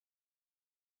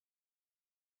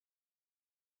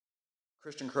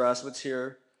Christian Karasiewicz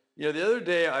here. The other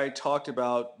day I talked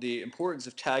about the importance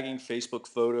of tagging Facebook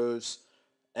photos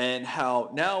and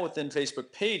how now within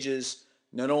Facebook pages,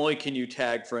 not only can you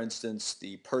tag, for instance,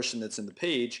 the person that's in the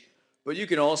page, but you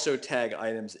can also tag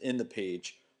items in the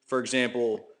page. For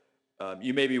example,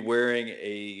 you may be wearing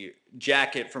a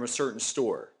jacket from a certain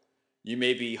store. You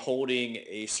may be holding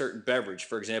a certain beverage.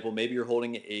 For example, maybe you're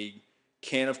holding a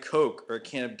can of Coke or a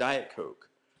can of Diet Coke.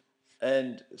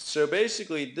 And so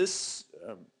basically this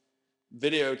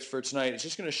video for tonight is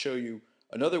just going to show you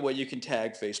another way you can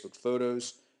tag Facebook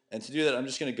photos. And to do that, I'm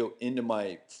just going to go into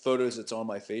my photos that's on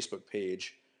my Facebook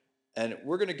page. And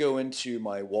we're going to go into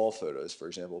my wall photos, for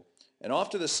example. And off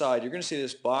to the side, you're going to see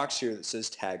this box here that says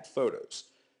tag photos.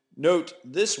 Note,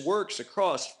 this works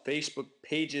across Facebook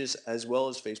pages as well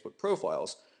as Facebook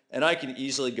profiles. And I can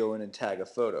easily go in and tag a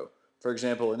photo. For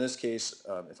example, in this case,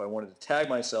 if I wanted to tag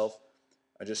myself,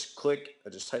 I just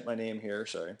type my name here,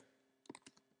 sorry.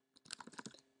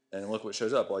 And look what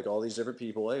shows up, like all these different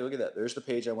people. Hey, look at that. There's the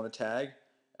page I want to tag.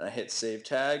 And I hit Save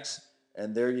Tags.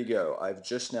 And there you go. I've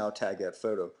just now tagged that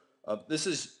photo. This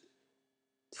is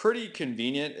pretty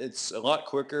convenient. It's a lot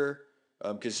quicker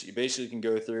because you basically can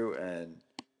go through and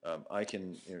I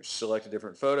can select a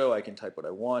different photo. I can type what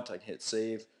I want. I can hit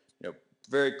Save.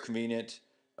 Very convenient.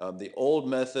 The old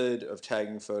method of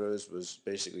tagging photos was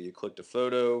basically you clicked a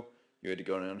photo. You had to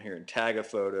go down here and tag a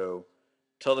photo.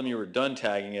 Tell them you were done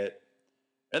tagging it.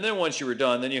 And then once you were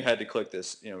done, then you had to click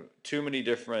this, too many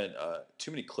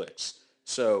clicks.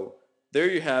 So there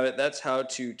you have it. That's how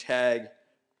to tag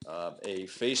a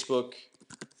Facebook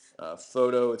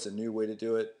photo. It's a new way to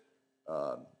do it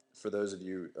for those of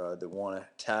you that want to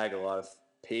tag a lot of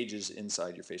pages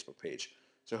inside your Facebook page.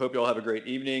 So I hope you all have a great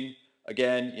evening.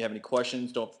 Again, you have any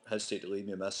questions, don't hesitate to leave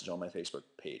me a message on my Facebook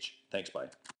page. Thanks, bye.